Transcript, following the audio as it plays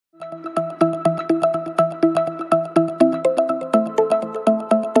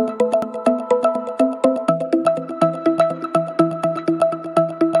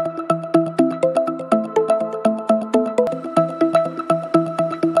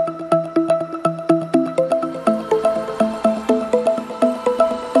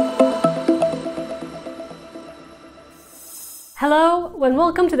Hello and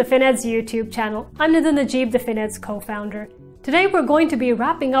welcome to the FinEnd's YouTube channel. I'm Nidhi Najib, the FinEnd's co-founder. Today we're going to be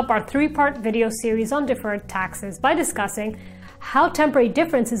wrapping up our three-part video series on deferred taxes by discussing how temporary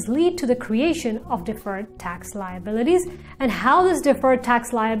differences lead to the creation of deferred tax liabilities and how this deferred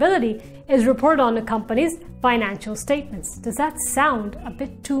tax liability is reported on a company's financial statements. Does that sound a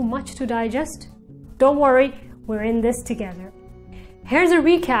bit too much to digest? Don't worry, we're in this together. Here's a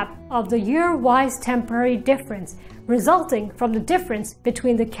recap of the year-wise temporary difference resulting from the difference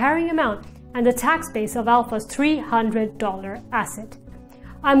between the carrying amount and the tax base of Alpha's $300 asset.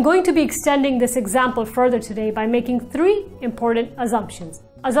 I'm going to be extending this example further today by making three important assumptions.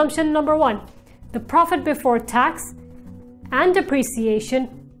 Assumption number one, the profit before tax and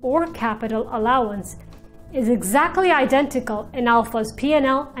depreciation or capital allowance is exactly identical in Alpha's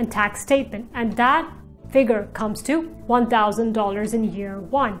P&L and tax statement, and that figure comes to $1,000 in year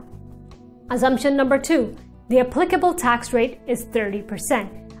one. Assumption number two, the applicable tax rate is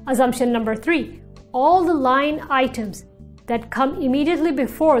 30%. Assumption number three, all the line items that come immediately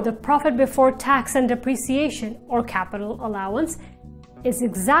before the profit before tax and depreciation or capital allowance is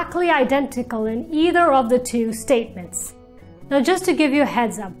exactly identical in either of the two statements. Now, just to give you a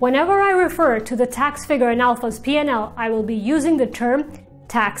heads up, whenever I refer to the tax figure in Alpha's P&L, I will be using the term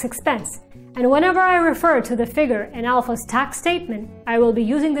tax expense. And whenever I refer to the figure in Alpha's tax statement, I will be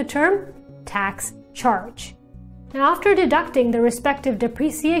using the term tax charge. Now, after deducting the respective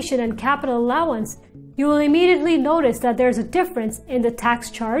depreciation and capital allowance, you will immediately notice that there's a difference in the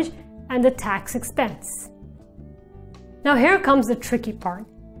tax charge and the tax expense. Now, here comes the tricky part.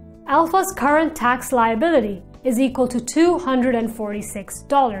 Alpha's current tax liability is equal to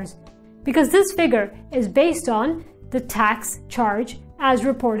 $246 because this figure is based on the tax charge as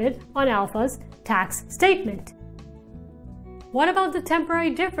reported on Alpha's tax statement. What about the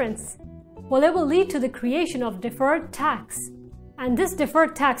temporary difference? Well, it will lead to the creation of deferred tax. And this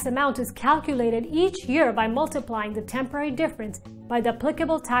deferred tax amount is calculated each year by multiplying the temporary difference by the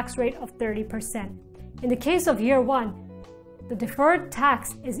applicable tax rate of 30%. In the case of year one, the deferred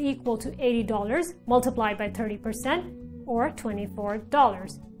tax is equal to $80 multiplied by 30% or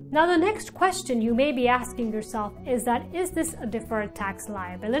 $24. Now, the next question you may be asking yourself is this a deferred tax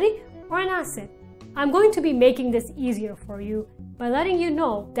liability or an asset? I'm going to be making this easier for you by letting you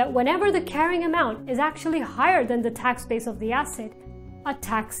know that whenever the carrying amount is actually higher than the tax base of the asset, a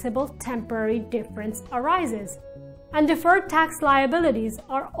taxable temporary difference arises. And deferred tax liabilities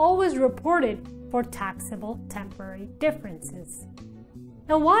are always reported for taxable temporary differences.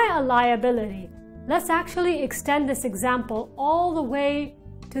 Now, why a liability? Let's actually extend this example all the way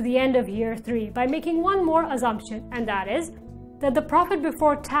to the end of year three by making one more assumption, and that is that the profit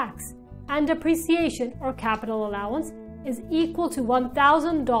before tax and depreciation or capital allowance is equal to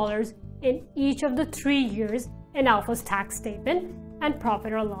 $1,000 in each of the 3 years in Alpha's tax statement and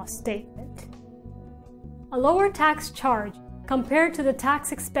profit or loss statement. A lower tax charge compared to the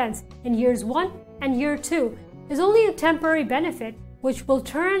tax expense in years 1 and year 2 is only a temporary benefit which will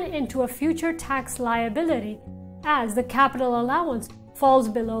turn into a future tax liability as the capital allowance falls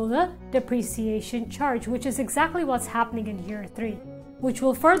below the depreciation charge, which is exactly what's happening in year 3, which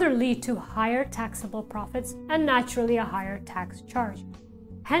will further lead to higher taxable profits and naturally a higher tax charge.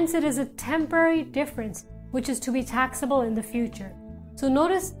 Hence, it is a temporary difference which is to be taxable in the future. So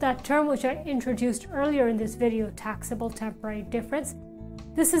notice that term which I introduced earlier in this video, taxable temporary difference.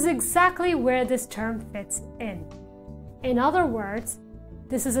 This is exactly where this term fits in. In other words,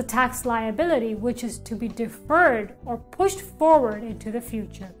 this is a tax liability which is to be deferred or pushed forward into the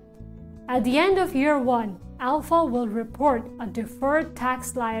future. At the end of year one, Alpha will report a deferred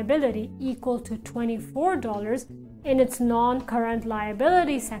tax liability equal to $24 in its non-current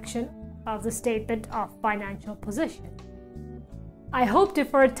liability section of the statement of financial position. I hope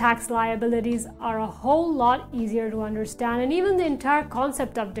deferred tax liabilities are a whole lot easier to understand, and even the entire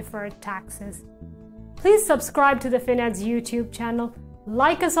concept of deferred taxes. Please subscribe to the FinEnd's YouTube channel,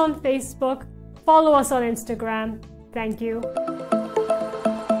 like us on Facebook, follow us on Instagram. Thank you.